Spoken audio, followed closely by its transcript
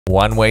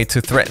One way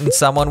to threaten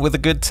someone with a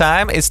good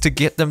time is to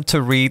get them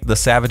to read the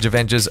Savage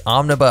Avengers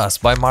Omnibus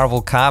by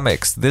Marvel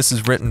Comics. This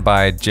is written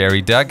by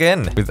Jerry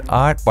Duggan with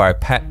art by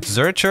Pat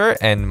Zurcher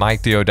and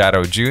Mike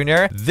Deodato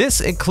Jr. This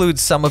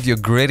includes some of your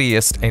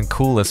grittiest and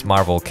coolest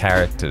Marvel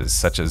characters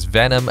such as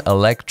Venom,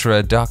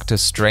 Elektra, Doctor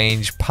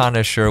Strange,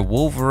 Punisher,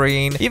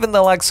 Wolverine, even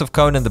the likes of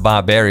Conan the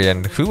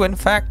Barbarian, who in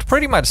fact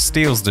pretty much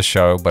steals the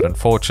show, but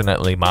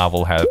unfortunately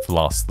Marvel have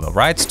lost the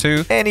rights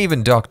to, and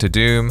even Doctor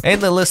Doom, and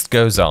the list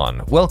goes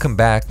on. Welcome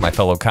back, my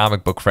fellow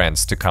comic book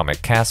friends, to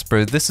Comic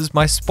Casper. This is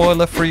my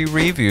spoiler-free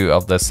review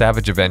of the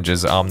Savage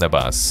Avengers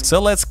Omnibus.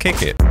 So let's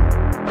kick it.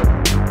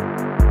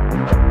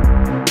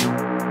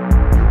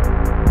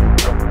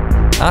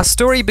 Our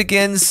story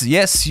begins,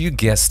 yes, you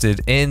guessed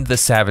it, in the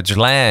Savage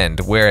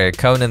Land, where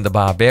Conan the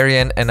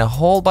Barbarian and a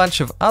whole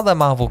bunch of other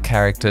Marvel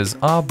characters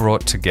are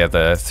brought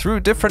together through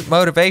different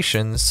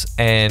motivations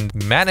and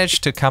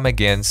manage to come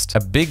against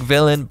a big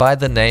villain by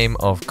the name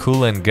of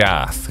Kulan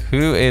Gath,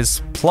 who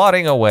is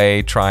plotting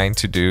away trying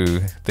to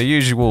do the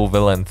usual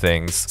villain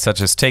things,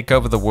 such as take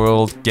over the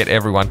world, get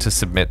everyone to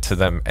submit to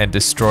them, and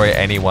destroy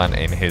anyone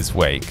in his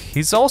wake.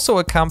 He's also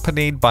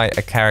accompanied by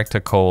a character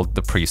called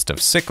the Priest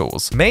of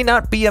Sickles. May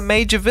not be a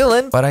major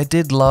villain, but I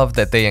did love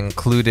that they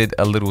included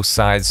a little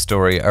side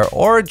story or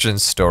origin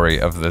story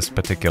of this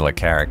particular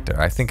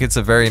character. I think it's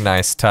a very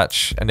nice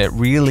touch and it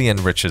really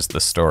enriches the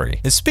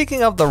story. And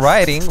speaking of the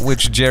writing,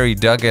 which Jerry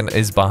Duggan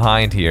is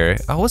behind here,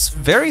 I was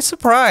very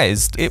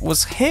surprised it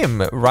was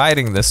him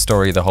writing this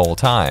story the whole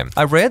time.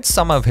 I read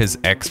some of his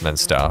X-Men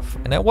stuff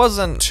and I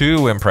wasn't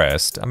too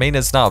impressed. I mean,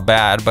 it's not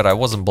bad, but I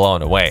wasn't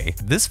blown away.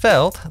 This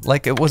felt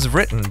like it was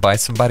written by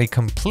somebody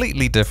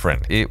completely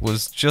different. It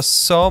was just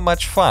so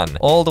much fun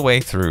all the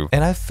way through,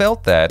 and I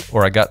felt that,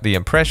 or I got the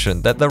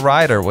impression that the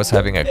writer was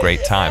having a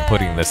great time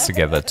putting this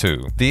together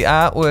too. The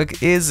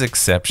artwork is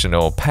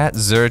exceptional. Pat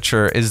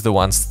Zurcher is the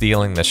one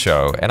stealing the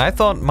show, and I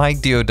thought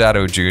Mike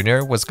Deodato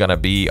Jr. was gonna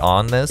be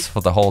on this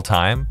for the whole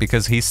time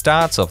because he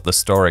starts off the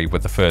story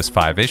with the first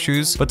 5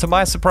 issues, but to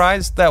my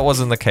surprise, that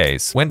wasn't the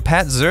case. When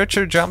Pat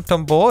Zurcher jumped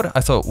on board,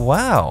 I thought,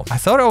 wow, I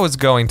thought I was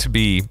going to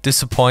be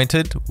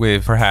disappointed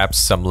with perhaps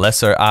some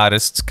lesser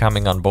artists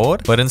coming on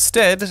board, but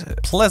instead,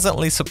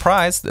 pleasantly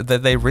surprised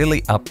that they really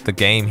upped the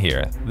game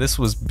here. This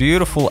was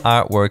beautiful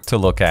artwork to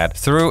look at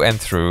through and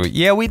through.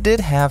 Yeah, we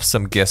did have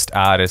some guest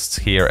artists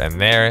here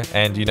and there,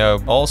 and you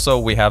know, also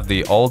we have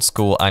the old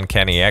school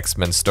Uncanny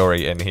X-Men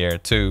story in here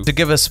too, to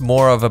give us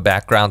more of a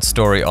background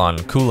story on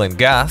Kulan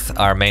Gath,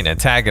 our main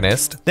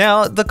antagonist.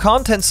 Now, the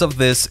contents of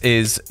this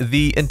is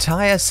the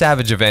entire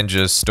Savage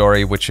Avengers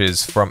story, which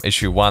is from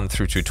issue 1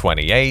 through to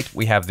 28.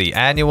 We have the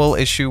annual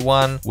issue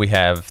 1, we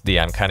have the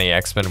Uncanny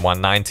X-Men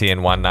 190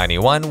 and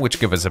 191, which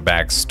give us a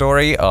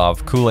backstory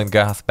of Kulan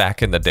Gath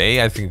back in the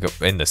day, I think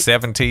in the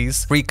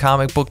 70s. Free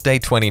Comic Book Day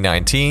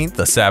 2019,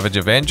 the Savage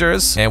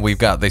Avengers, and we've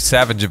got the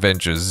Savage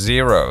Avengers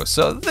 0.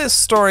 So this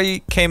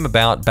story came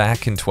about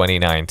back in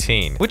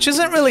 2019, which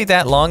isn't really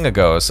that long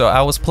ago, so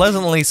I was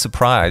pleasantly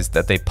surprised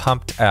that they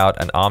pumped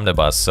out an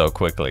omnibus so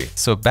quickly.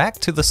 So back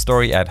to the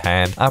story at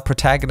hand, our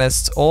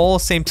protagonists all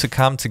seem to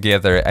come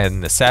together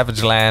in the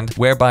Savage Land,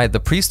 whereby the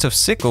Priest of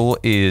Sickle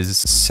is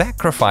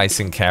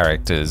sacrificing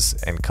characters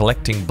and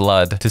collecting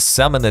blood to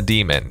summon a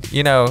demon,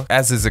 you know,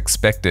 as is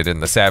expected in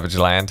the Savage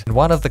Land. And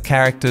one of the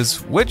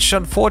characters, which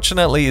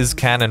unfortunately is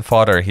cannon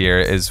fodder here,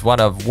 is one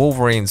of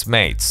Wolverine's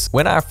mates.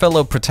 When our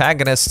fellow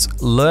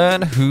protagonists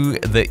learn who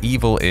the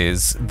evil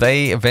is,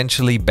 they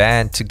eventually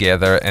band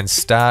together and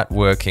start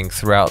working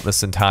throughout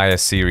this entire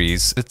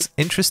series. It's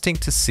interesting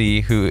to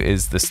see who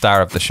is the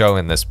star of the show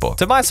in this book.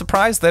 To my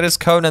surprise, that is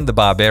Conan the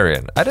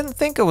Barbarian. I didn't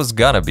think it was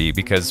gonna be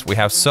because we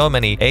have so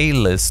many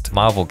A-list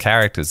Marvel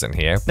characters in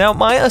here. Now,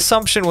 my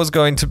assumption was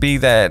going to be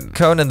that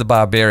Conan the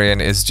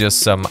Barbarian is just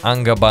some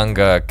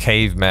unga-bunga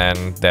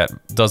caveman that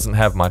doesn't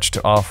have much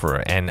to offer,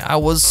 and I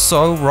was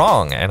so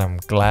wrong, and I'm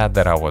glad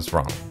that I was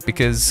wrong,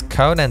 because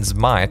Conan's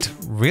might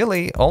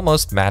really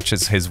almost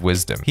matches his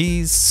wisdom.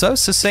 He's so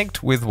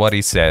succinct with what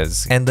he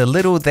says, and the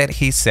little that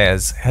he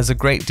says has a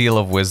great deal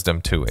of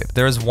wisdom to it.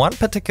 There is one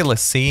particular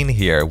scene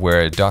here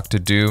where Doctor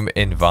Doom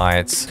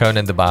invites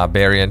Conan the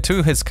Barbarian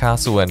to his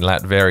castle in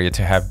Latveria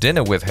to have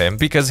dinner with him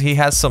because he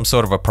has some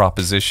sort of a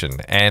proposition,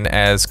 and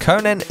as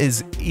Conan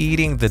is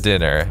eating the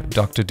dinner,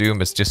 Doctor Doom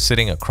is just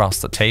sitting across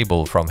the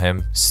table from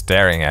him,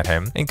 staring at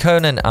him, and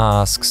Conan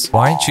asks,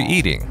 "Why aren't you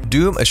eating?"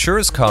 Doom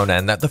assures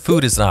Conan that the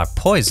food is not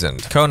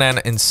poisoned. Conan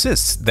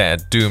insists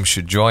that Doom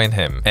should join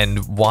him,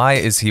 and why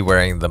is he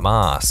wearing the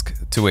mask?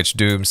 To which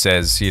Doom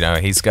says, you know,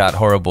 he's got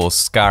horrible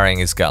scarring,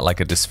 he's got like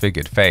a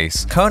disfigured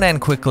face. Conan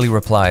quickly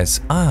replies,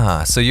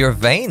 "Ah, so you're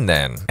vain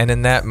then." And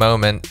in that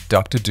moment,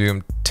 Doctor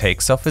Doom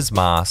takes off his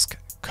mask,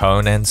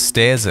 Conan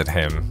stares at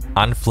him,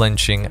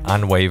 unflinching,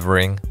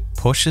 unwavering,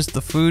 pushes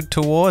the food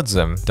towards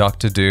him.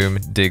 Doctor Doom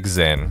digs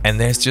in, and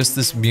there's just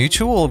this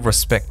mutual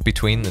respect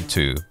between the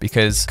two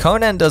because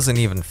Conan doesn't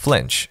even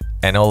flinch.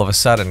 And all of a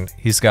sudden,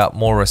 he's got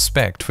more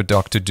respect for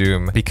Dr.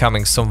 Doom,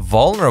 becoming so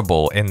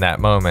vulnerable in that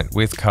moment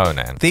with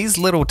Conan. These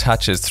little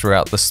touches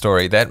throughout the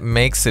story that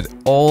makes it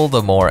all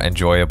the more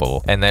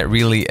enjoyable, and that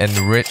really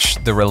enrich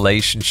the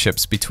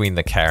relationships between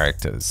the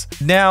characters.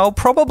 Now,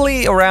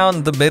 probably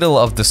around the middle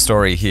of the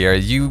story here,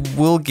 you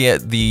will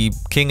get the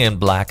King in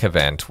Black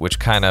event, which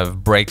kind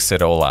of breaks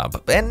it all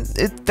up. And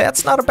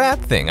that's not a bad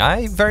thing.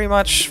 I very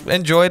much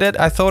enjoyed it.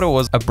 I thought it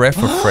was a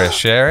breath of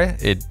fresh air.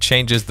 It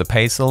changes the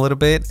pace a little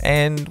bit,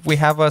 and we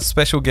have a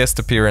special guest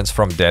appearance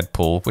from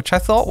Deadpool, which I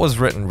thought was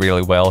written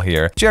really well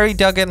here. Gerry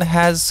Duggan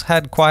has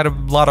had quite a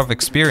lot of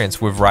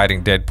experience with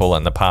writing Deadpool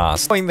in the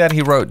past, knowing that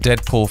he wrote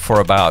Deadpool for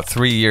about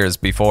 3 years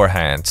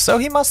beforehand, so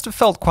he must have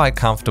felt quite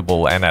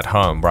comfortable and at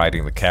home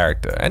writing the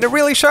character, and it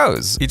really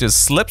shows. He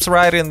just slips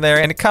right in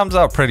there, and it comes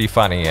out pretty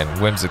funny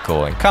and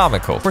whimsical and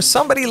comical. For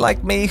somebody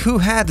like me who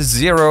had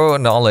zero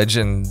knowledge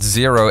and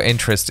zero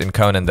interest in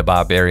Conan the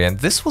Barbarian,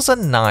 this was a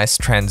nice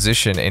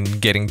transition in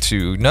getting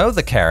to know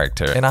the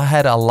character, and I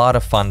had a lot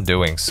of fun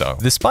doing so.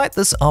 Despite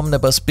this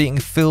omnibus being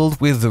filled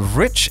with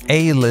rich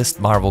A-list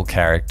Marvel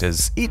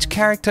characters, each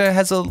character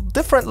has a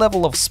different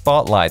level of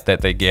spotlight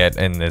that they get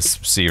in this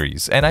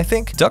series, and I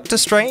think Doctor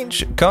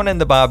Strange, Conan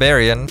the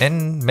Barbarian,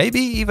 and maybe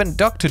even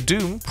Doctor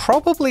Doom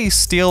probably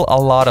steal a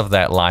lot of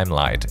that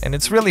limelight, and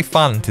it's really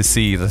fun to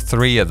see the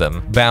three of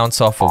them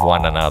bounce off of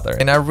one another.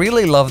 And I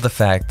really love the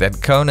fact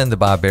that Conan the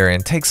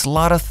Barbarian takes a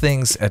lot of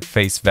things at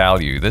face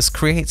value. This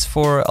creates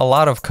for a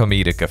lot of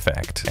comedic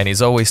effect, and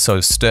he's always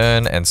so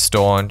stern and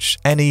staunch,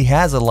 and he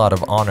has a lot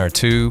of honor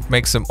too,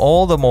 makes him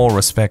all the more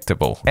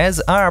respectable. As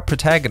our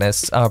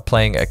protagonists are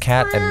playing a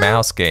cat and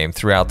mouse game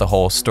throughout the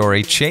whole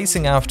story,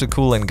 chasing after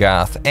Kulin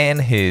Gath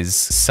and his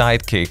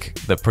sidekick,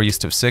 the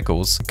Priest of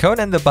Sickles,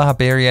 Conan the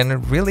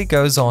Barbarian really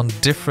goes on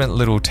different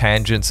little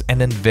tangents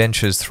and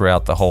adventures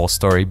throughout the whole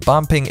story,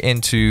 bumping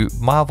into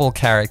Marvel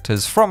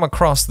characters from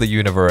across the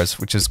universe,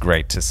 which is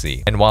great to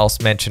see. And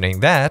whilst mentioning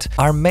that,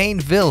 our main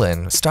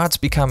villain starts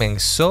becoming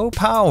so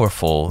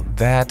powerful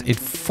that it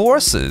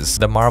forces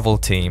the Marvel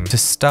team to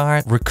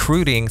start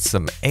recruiting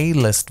some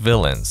A-list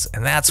villains,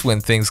 and that's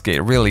when things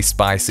get really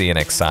spicy and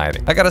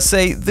exciting. I gotta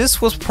say,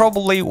 this was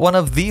probably one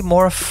of the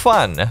more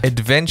fun,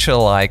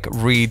 adventure-like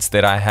reads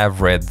that I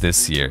have read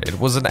this year. It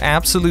was an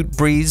absolute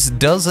breeze,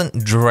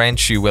 doesn't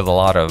drench you with a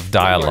lot of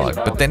dialogue,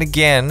 but then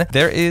again,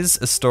 there is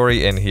a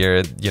story in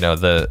here, you know,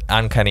 the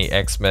Uncanny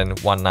X-Men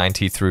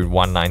 190 through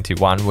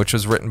 191, which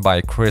was written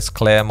by Chris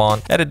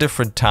Claremont at a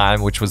different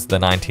time, which was the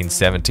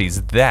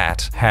 1970s.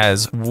 That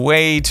has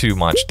way too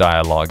much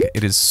dialogue.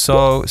 It is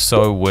so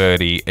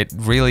wordy. It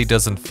really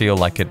doesn't feel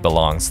like it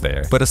belongs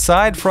there. But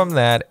aside from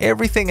that,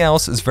 everything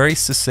else is very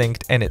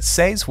succinct, and it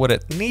says what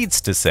it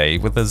needs to say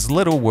with as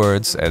little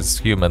words as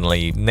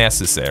humanly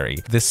necessary.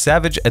 The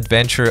savage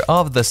adventure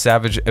of the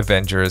Savage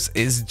Avengers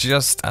is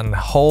just a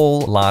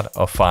whole lot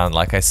of fun,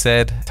 like I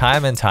said,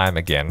 time and time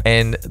again.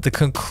 And the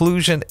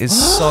conclusion is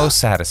so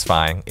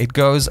satisfying. It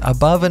goes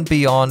above and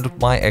beyond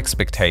my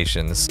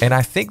expectations, and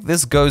I think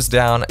this goes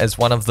down as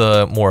one of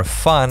the more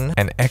fun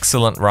and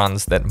excellent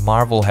runs that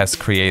Marvel has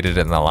created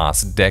in the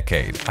last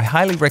decade. I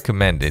highly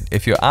recommend it.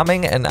 If you're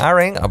umming and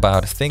ahhing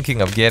about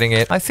thinking of getting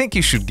it, I think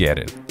you should get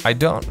it. I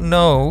don't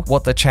know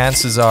what the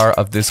chances are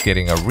of this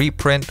getting a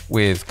reprint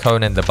with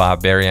Conan the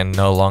Barbarian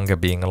no longer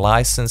being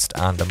licensed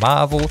under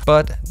Marvel,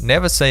 but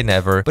never say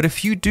never. But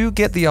if you do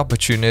get the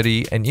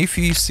opportunity and if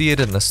you see it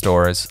in the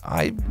stores,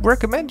 I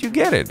recommend you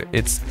get it.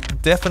 It's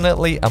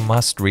definitely a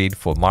must-read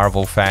for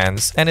Marvel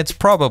fans, and it's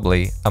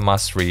probably a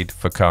must-read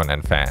for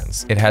Conan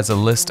fans. It has a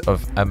list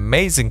of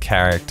amazing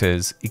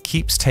characters, it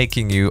keeps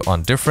taking you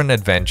on different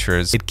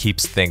adventures, it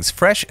keeps things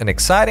fresh and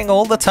exciting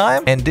all the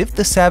time, and if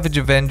the Savage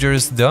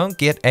Avengers don't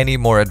get any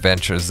more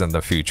adventures in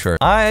the future,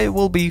 I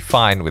will be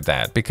fine with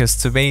that, because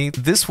to me,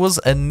 this was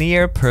a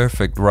near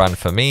perfect run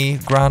for me.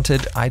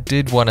 Granted, I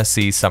did want to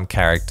see some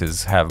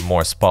characters have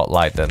more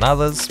spotlight than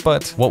others,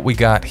 but what we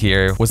got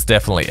here was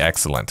definitely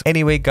excellent.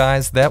 Anyway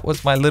guys, that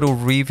was my little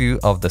review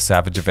of the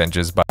Savage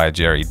Avengers by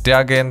Gerry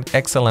Duggan.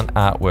 Excellent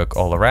artwork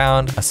all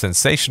around, a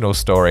sensational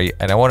story,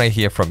 and I want to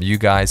hear from you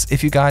guys.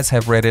 If you guys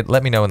have read it,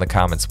 let me know in the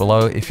comments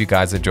below. If you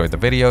guys enjoyed the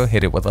video,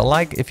 hit it with a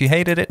like. If you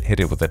hated it, hit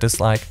it with a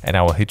dislike, and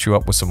I will hit you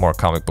up with some more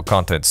comic book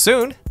content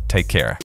soon. Take care.